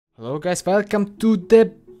Hello guys, welcome to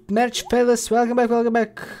the merch fellas, welcome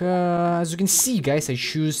back. As you can see guys, I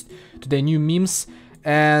choose today new memes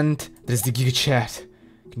and there's the GIGACHAD.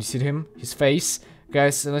 Can you see him? His face?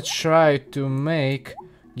 Guys, let's try to make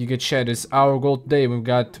GIGACHAD. Is our goal today. We've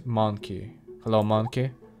got monkey. Hello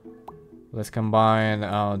monkey. Let's combine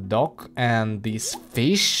dog and this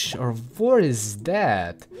fish, or what is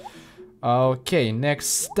that? Okay, next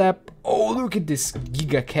step. Oh, look at this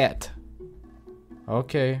GIGACHAD.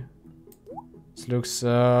 Okay. This looks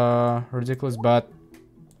ridiculous, but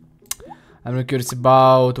I'm really curious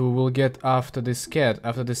about what we will get after this cat.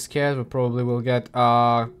 After this cat, we probably will get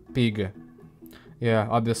a pig. Yeah,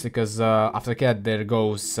 obviously, because after cat there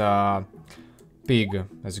goes pig,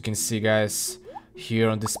 as you can see, guys, here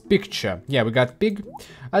on this picture. Yeah, we got pig,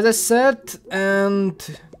 as I said,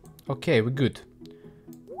 and okay, we're good.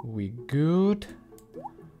 We good.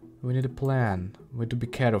 We need a plan. We need to be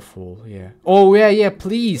careful. Yeah. Oh yeah,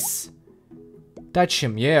 please. Touch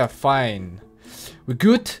him, yeah, fine. We're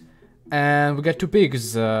good, and we got two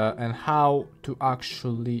pigs, and how to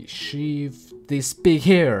actually sheave this pig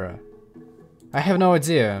here? I have no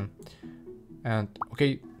idea. And,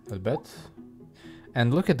 okay, not bad.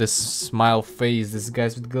 And look at this smile face, this guy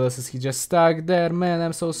with glasses, he just stuck there, man,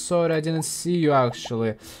 I'm so sorry, I didn't see you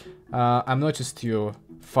actually. I noticed you,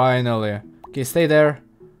 finally. Okay, stay there.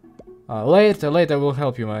 Later I will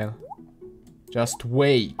help you, man. Just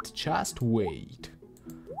wait, just wait.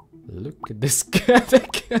 Look at this cat, I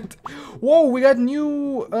can't. Whoa, we got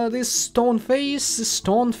new, this stone face,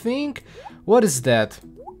 stone thing. What is that?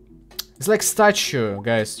 It's like statue,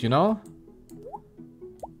 guys, you know?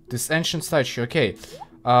 This ancient statue, okay.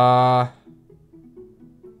 What are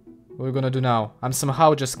we gonna do now? I'm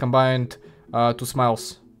somehow just combined two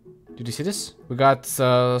smiles. Did you see this? We got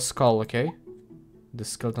skull, okay. The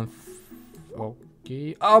skeleton,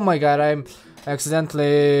 okay. Oh my god, I'm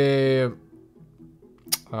accidentally,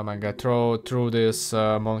 oh my god, throw this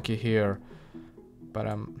monkey here, but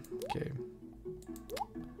I'm okay.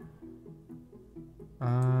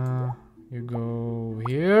 You go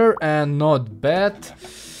here, and not bad.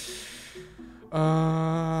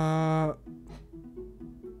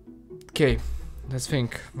 Okay, let's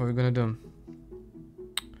think what we're gonna do.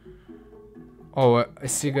 Oh, I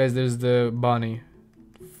see, guys. There's the bunny,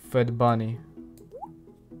 fat bunny.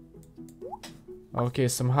 Okay,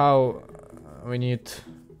 somehow we need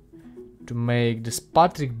to make this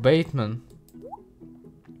Patrick Bateman.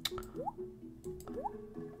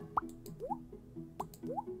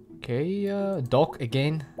 Okay, dog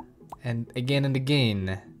again and again and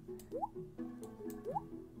again.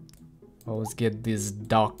 Let's get this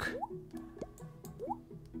dog.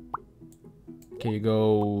 Okay, you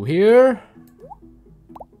go here.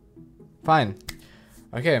 Fine.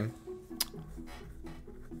 Okay.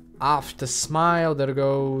 After smile, there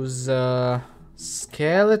goes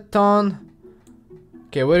skeleton.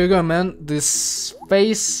 Okay, where you go, man? This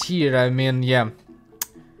face here, I mean, yeah.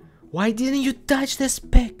 Why didn't you touch this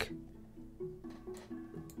pig?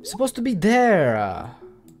 It's supposed to be there.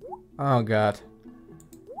 Oh god.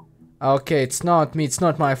 Okay, it's not me, it's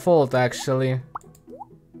not my fault actually.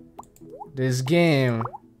 This game.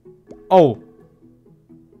 Oh!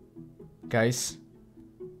 Guys,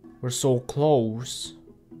 we're so close.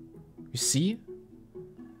 You see?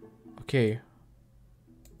 Okay.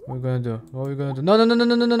 What are we gonna do? What are we gonna do? No.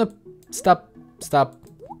 Stop. Stop,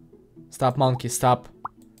 monkey, stop.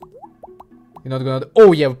 You're not gonna do.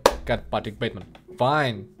 Oh yeah, got Patrick Bateman.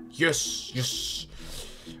 Fine. Yes.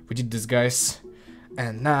 We did this, guys.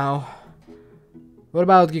 And now, what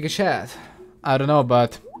about GIGACHAD? I don't know,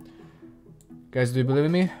 but guys, do you believe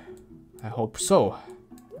in me? I hope so.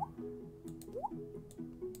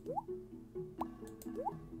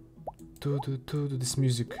 To this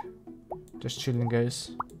music. Just chilling,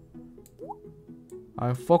 guys.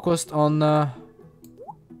 I'm focused on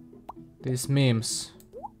these memes.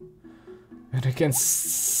 And I can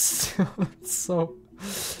so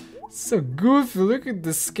goofy. Look at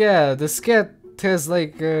this cat. This cat has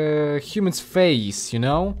like a human's face, you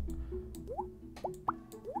know?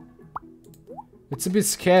 It's a bit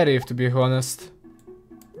scary, to be honest.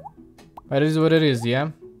 But it is what it is,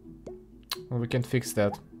 yeah? Well, we can fix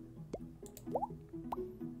that.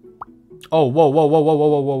 Oh,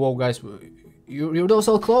 whoa, guys. You're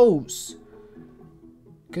so close.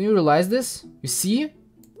 Can you realize this? You see?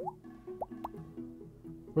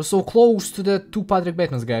 We're so close to the two Patrick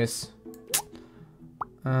Batemans, guys.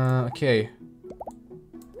 Okay.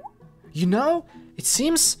 You know, it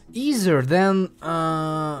seems easier than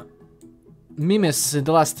MEMES in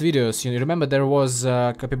the last videos. You remember there was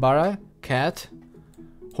capybara, cat,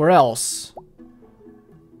 or else?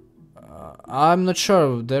 I'm not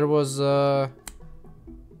sure. There was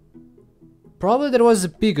probably there was a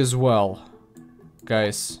pig as well,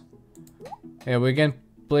 guys. Yeah, we can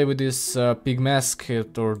play with this pig mask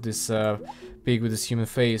or this pig with this human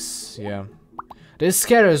face. Yeah, they're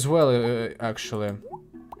scary as well, actually.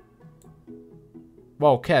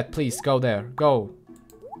 Whoa, cat, please go there. Go.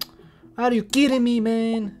 Are you kidding me,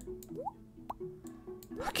 man?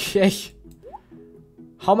 Okay.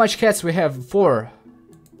 How much cats we have? 4.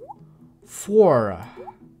 4.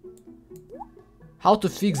 How to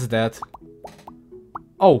fix that?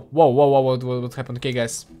 Oh, whoa, whoa, whoa, what happened? Okay,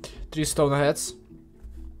 guys. 3 stone heads.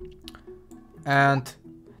 And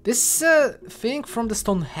this thing from the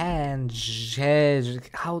Stonehenge,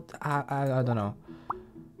 how, I don't know.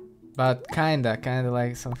 But kinda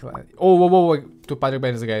like something like... Oh, whoa, whoa, whoa, 2 Patrick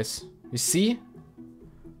Bates, guys. You see?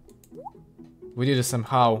 We did it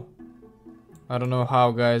somehow. I don't know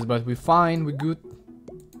how, guys, but we're fine, we're good.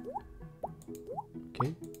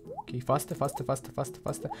 Okay, okay, faster, faster, faster, faster,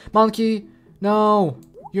 faster. Monkey! No!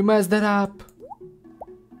 You messed that up!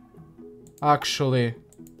 Actually.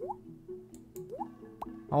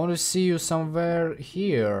 I want to see you somewhere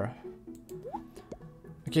here.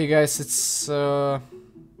 Okay, guys, it's... it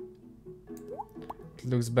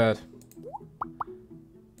looks bad.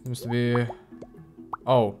 Seems to be...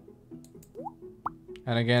 Oh.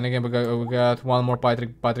 And again, we got one more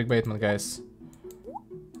Patrick Bateman, guys.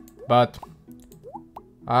 But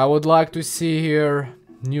I would like to see here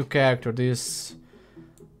new character, this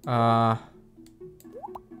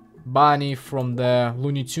bunny from the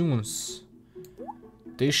Looney Tunes.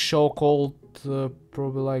 This show called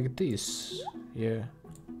probably like this, yeah.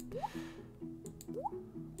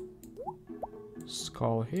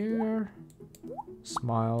 Skull here,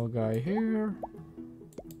 smile guy here.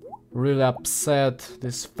 Really upset.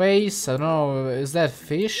 This face, I don't know, is that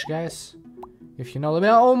fish, guys? If you know,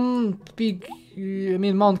 pig, I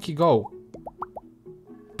mean monkey, go.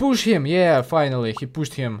 Push him, yeah, finally, he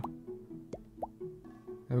pushed him.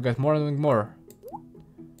 And we got more and more.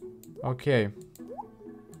 Okay.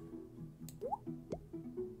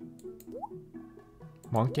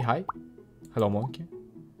 Monkey, hi. Hello, monkey.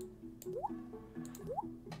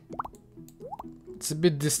 It's a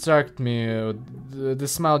bit distract me. The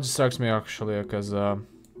smile distracts me actually, because I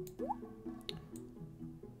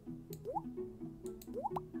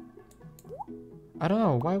don't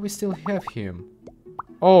know why we still have him.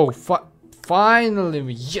 Oh,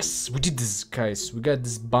 finally, yes, we did this, guys. We got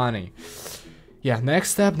this bunny. Yeah, next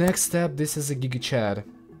step. This is a GIGACHAD.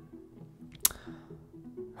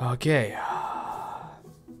 Okay.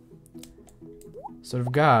 So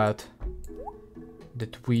we've got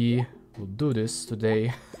that we will do this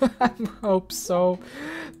today. I hope so.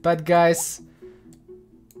 But guys,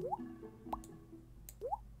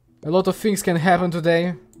 a lot of things can happen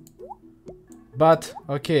today. But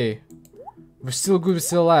okay, we're still good, we're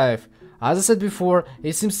still alive. As I said before,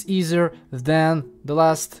 it seems easier than the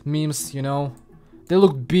last memes, you know. They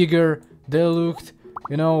looked bigger, they looked,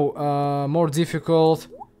 you know, more difficult.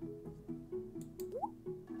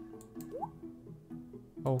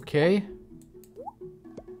 Okay.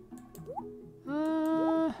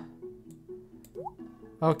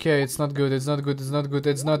 Okay, it's not good, it's not good, it's not good,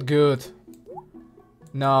 it's not good.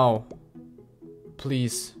 No.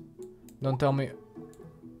 Please. Don't tell me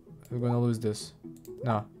we're gonna lose this.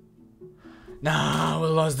 No. No, we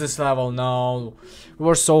lost this level, no. We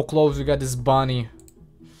were so close, we got this bunny.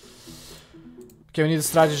 Okay, we need a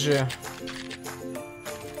strategy.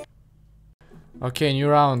 Okay, new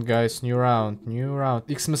round, guys, new round.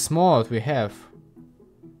 Xmas mod we have.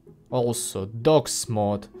 Also, dogs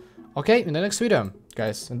mod. Okay, in the next video,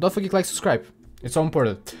 guys. And don't forget to like, subscribe. It's so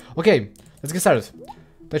important. Okay, let's get started.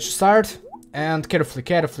 Let's start and carefully,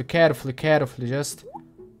 just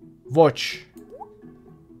watch.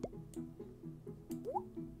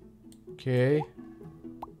 Okay.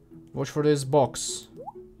 Watch for this box.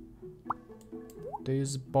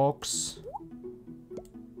 This box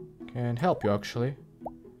can help you actually.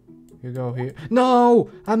 You go here. No!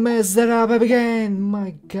 I messed that up again!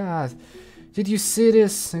 My god. Did you see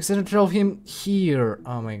this? I should drove him here.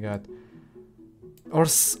 Oh my god. Or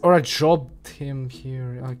I dropped him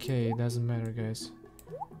here. Okay, it doesn't matter, guys.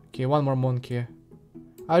 Okay, one more monkey.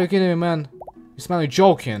 Are you kidding me, man? You smell me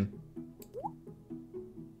joking.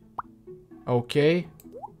 Okay.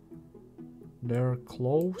 They're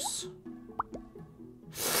close.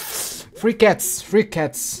 Free cats! Free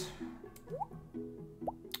cats!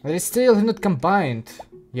 They still not combined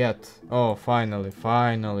yet. Oh,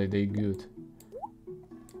 finally, they good.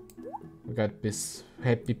 We got this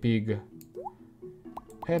happy pig.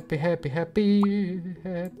 Happy.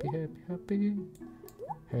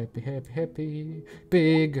 Happy, happy, happy.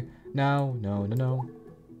 Pig. No, no, no, no.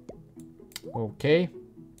 Okay.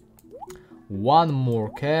 One more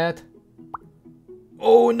cat.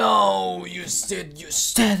 Oh no! You said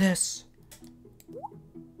this!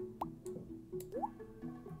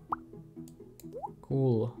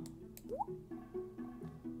 Cool.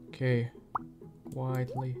 Okay.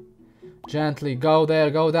 Quietly. Gently. Go there,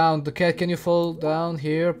 go down. The cat, can you fall down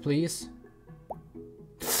here, please?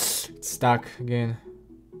 It's stuck again.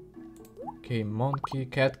 Okay, monkey,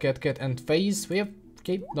 cat, and face. We have.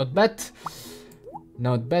 Okay, not bad.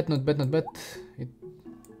 Not bad, not bad, not bad.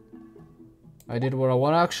 I did what I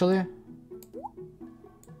want actually.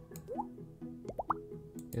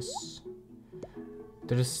 Yes.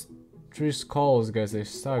 There's 3 skulls, guys. They're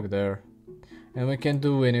stuck there. And we can't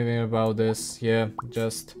do anything about this. Yeah,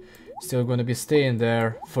 just still gonna be staying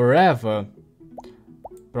there forever.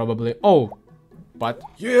 Probably. Oh! But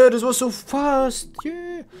yeah, this was so fast!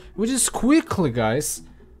 Yeah! We just quickly, guys.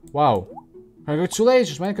 Wow.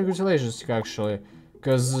 Congratulations, man. Congratulations, actually.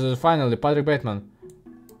 Because finally, Patrick Bateman.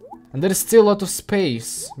 And there is still a lot of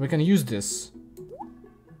space. We can use this.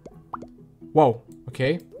 Wow.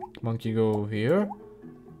 Okay. Monkey go here.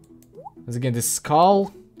 Let's again this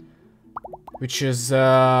skull. Which is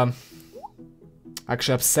actually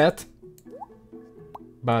upset.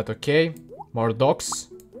 But okay. More dogs.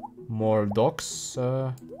 More dogs.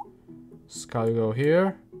 Skull, you go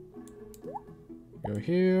here. You go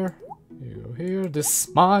here. You go here. This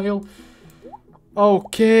smile.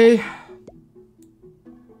 Okay.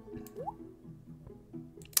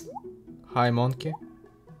 Hi, monkey.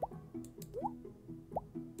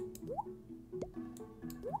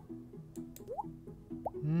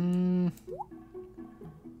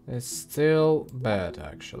 It's still bad,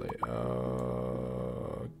 actually.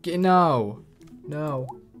 Okay, no! No,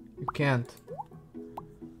 you can't.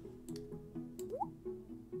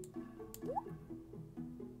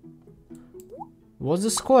 What's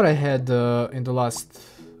the score I had in the last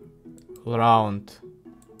round?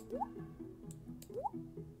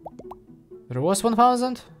 There was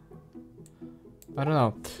 1000? I don't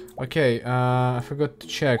know. Okay, I forgot to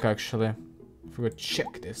check actually. I forgot to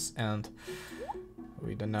check this and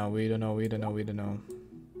we don't know.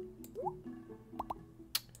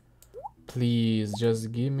 Please,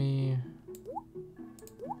 just give me...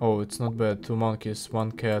 Oh, it's not bad. 2 monkeys,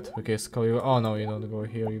 1 cat. Okay, skull, you... Oh no, you don't go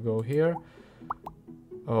here, you go here.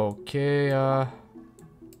 Okay,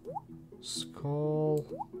 skull.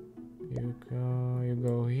 You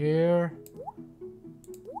go here.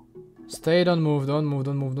 Stay, don't move.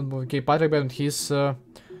 Okay, Patrick Bateman, he's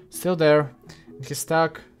still there. He's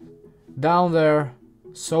stuck down there,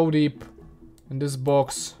 so deep in this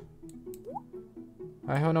box.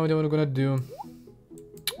 I have no idea what I'm gonna do.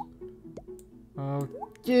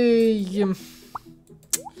 Okay,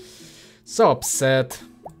 so upset.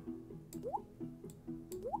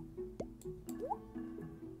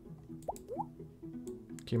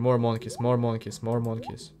 Okay, more monkeys.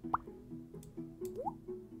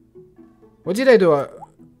 What did I do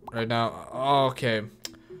right now? Okay.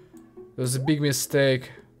 It was a big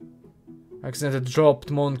mistake. I accidentally dropped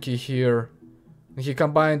monkey here. He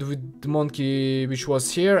combined with the monkey which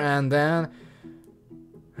was here and then...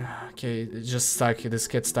 Okay, it just stuck. This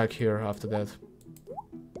cat stuck here after that.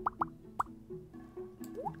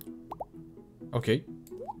 Okay.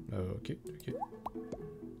 Okay.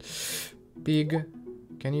 Pig.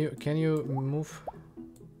 Can you move?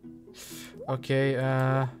 Okay,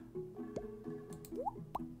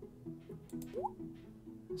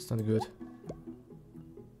 it's not good.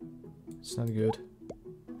 It's not good.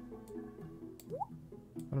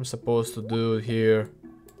 What am I supposed to do here?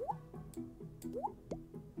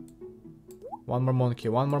 One more monkey.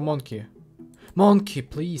 Monkey,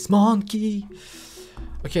 please, monkey!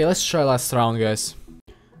 Okay, let's try last round, guys.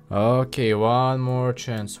 Okay, one more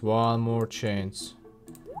chance.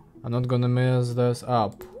 I'm not gonna mess this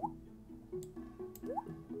up.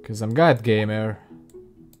 Cause I'm God gamer.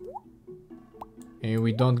 And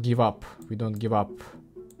we don't give up.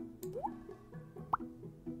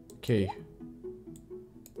 Okay.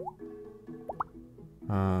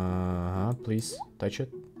 Please, touch it.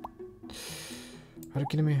 Are you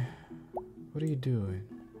kidding me? What are you doing?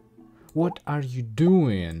 What are you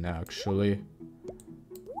doing, actually?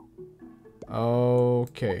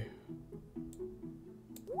 Okay.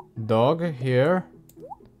 Dog here.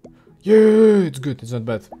 Yeah, it's good. It's not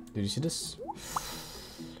bad. Did you see this?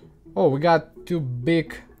 Oh, we got 2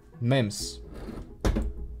 big memes.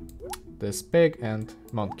 This pig and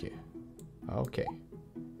monkey. Okay.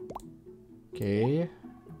 Okay.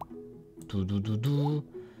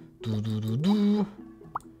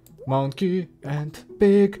 Monkey and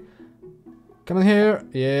pig. Come on here.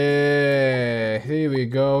 Yeah, here we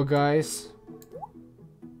go, guys.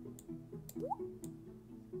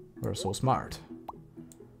 We're so smart.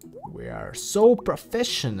 We are so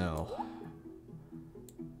professional.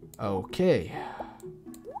 Okay.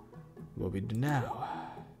 What we do now?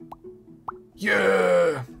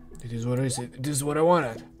 Yeah! It is what I said. It is what I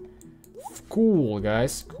wanted. Cool,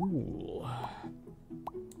 guys. Cool.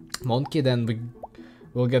 Monkey, then we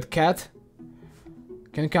will get cat.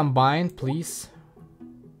 Can you combine, please?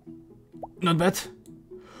 Not bad.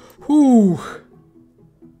 Whew.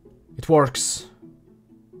 It works.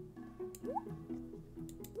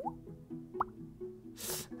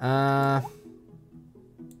 Now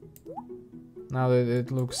that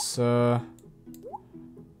it looks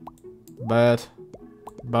bad,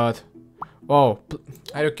 but oh,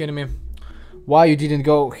 are you kidding me? Why you didn't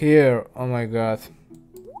go here? Oh my god.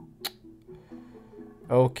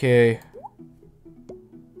 Okay.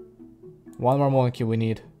 One more monkey we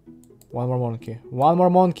need. One more monkey. One more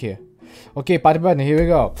monkey. Okay, Patrick Bateman, here we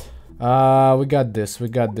go. We got this. We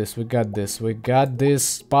got this. We got this. We got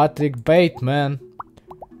this. Patrick Bateman.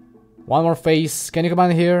 One more face. Can you come on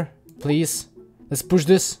here, please? Let's push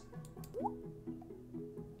this.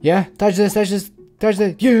 Yeah, touch this. Touch this. Touch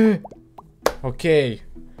this. Yeah. Okay.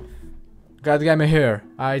 God got me here.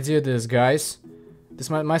 I did this, guys. This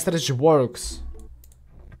my strategy works.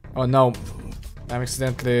 Oh no, I'm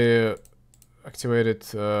accidentally activated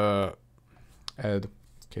ad.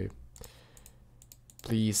 Okay.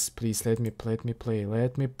 Please, please let me play.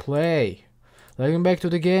 Let me play. Let me back to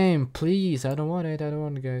the game, please. I don't want it. I don't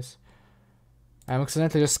want it, guys. I'm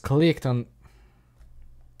accidentally just clicked on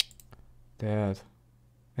that.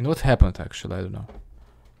 And what happened actually? I don't know.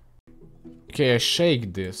 Okay, I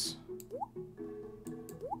shake this.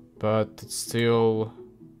 But it's still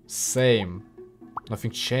same.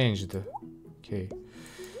 Nothing changed. Okay.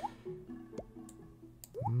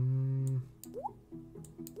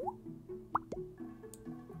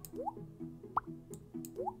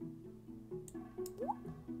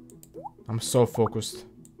 I'm so focused.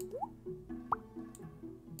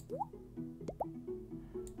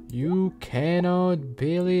 You cannot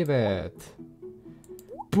believe it.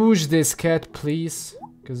 Push this cat, please.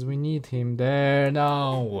 Because we need him there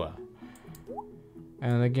now.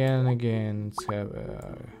 And again, it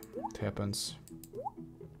happens.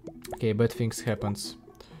 Okay, bad things happens.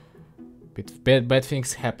 Bad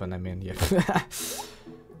things happen, I mean, yeah.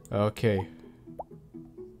 Okay.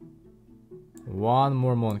 One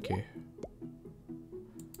more monkey.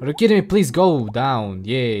 Are you kidding me? Please go down.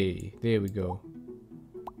 Yay. There we go.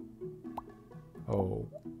 Oh.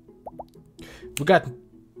 We got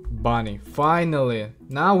Bunny. Finally.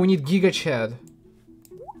 Now we need GIGACHAD.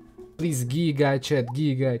 Please,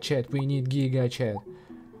 GIGACHAD. We need GIGACHAD.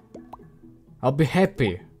 I'll be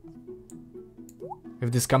happy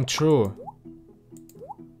if this come true.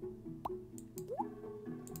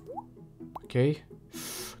 Okay.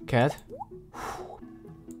 Cat.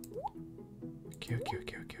 Okay,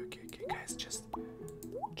 guys, just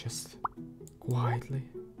quietly,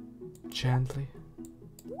 gently.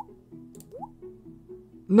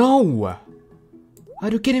 No!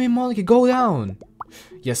 Are you kidding me, monkey? Go down!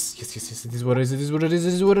 Yes. It is what it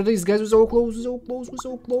is, guys. We're so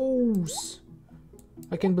close.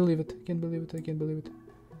 I can't believe it.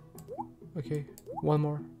 Okay, one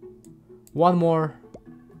more.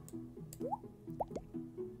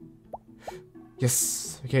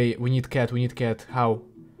 Yes. Okay, we need cat. How?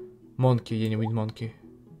 Monkey. Yeah, we need monkey.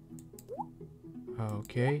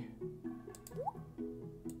 Okay.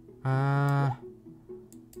 I'm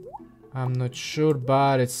not sure,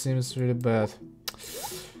 but it seems really bad.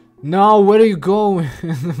 No, where are you going?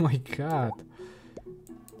 Oh my god.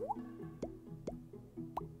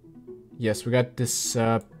 Yes, we got this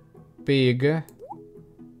pig.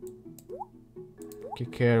 Okay,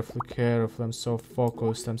 careful. I'm so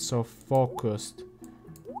focused.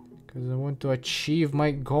 Because I want to achieve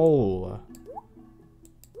my goal.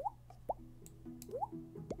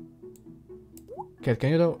 Cat,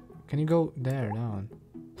 can you go there down?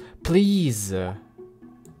 Please. Oh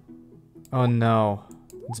no.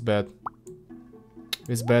 It's bad.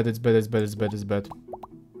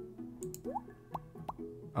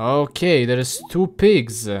 Okay, there's two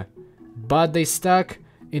pigs. But they stuck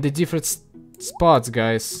in the different spots,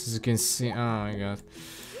 guys. As you can see. Oh my god.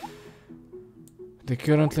 They're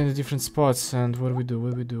currently in the different spots, and what do we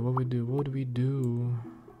do?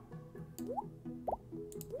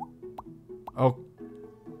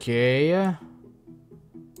 Okay.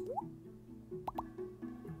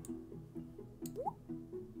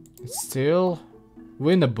 It's still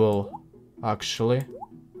winnable, actually.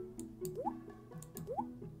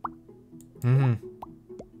 Mm-hmm.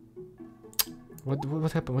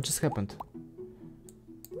 What happened? What just happened?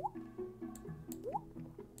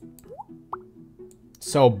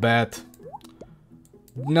 So bad.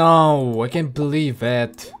 No, I can't believe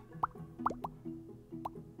that.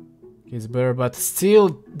 It's better, but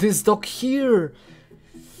still, this dog here.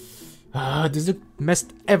 This dog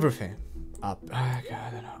messed everything up. I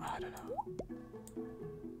don't know.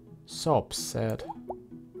 So upset.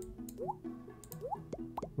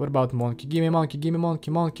 What about monkey? Give me monkey,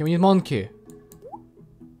 monkey. We need monkey.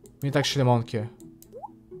 We need actually monkey.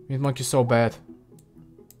 We need monkey so bad.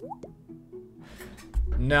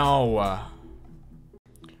 No.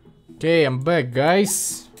 Okay, I'm back,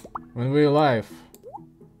 guys. When we're live,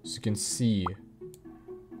 as you can see.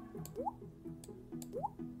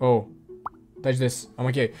 Oh, touch this. I'm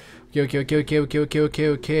okay.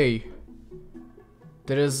 Okay.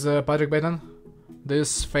 There is Patrick Baton.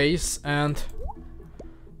 This face and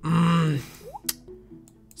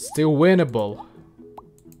still winnable.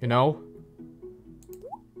 You know?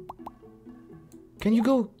 Can you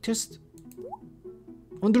go just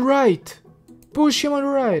on the right? Push him on the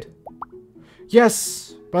right.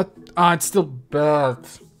 Yes, but it's still bad.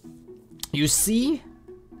 You see?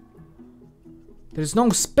 There's no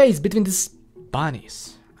space between these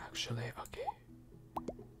bunnies. Actually, okay.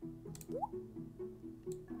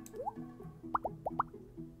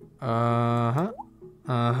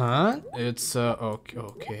 It's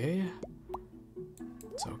okay.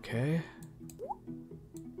 It's okay.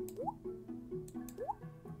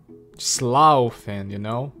 Just laughing, you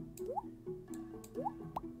know?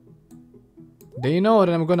 They know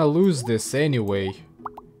that I'm gonna lose this anyway.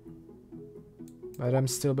 But I'm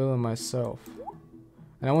still building myself.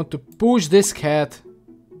 And I want to push this cat.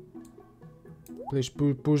 Please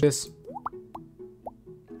push this.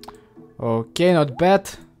 Okay, not bad.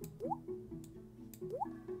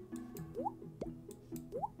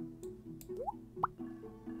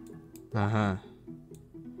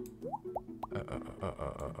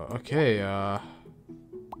 Okay,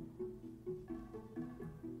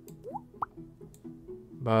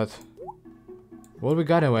 but what we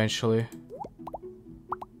got eventually?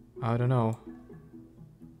 I don't know.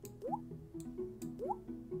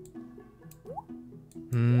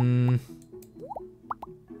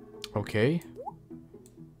 Okay.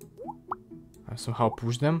 I somehow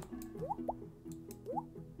push them.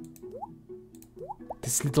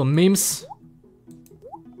 These little memes.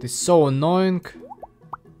 They're so annoying.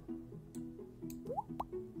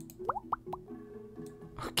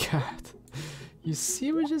 Oh god. You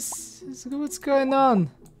see what's going on?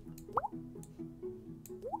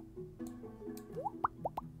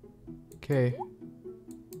 Okay.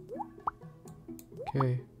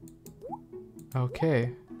 Okay.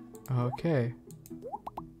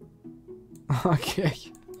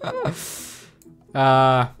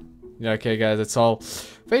 Yeah, okay guys, that's all.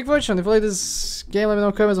 Thank you for watching. If you like this game, let me know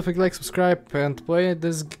in the comments, don't forget to like, subscribe, and play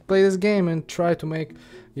this game and try to make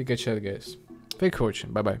GIGACHAD, guys. Thank you for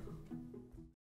watching. Bye bye.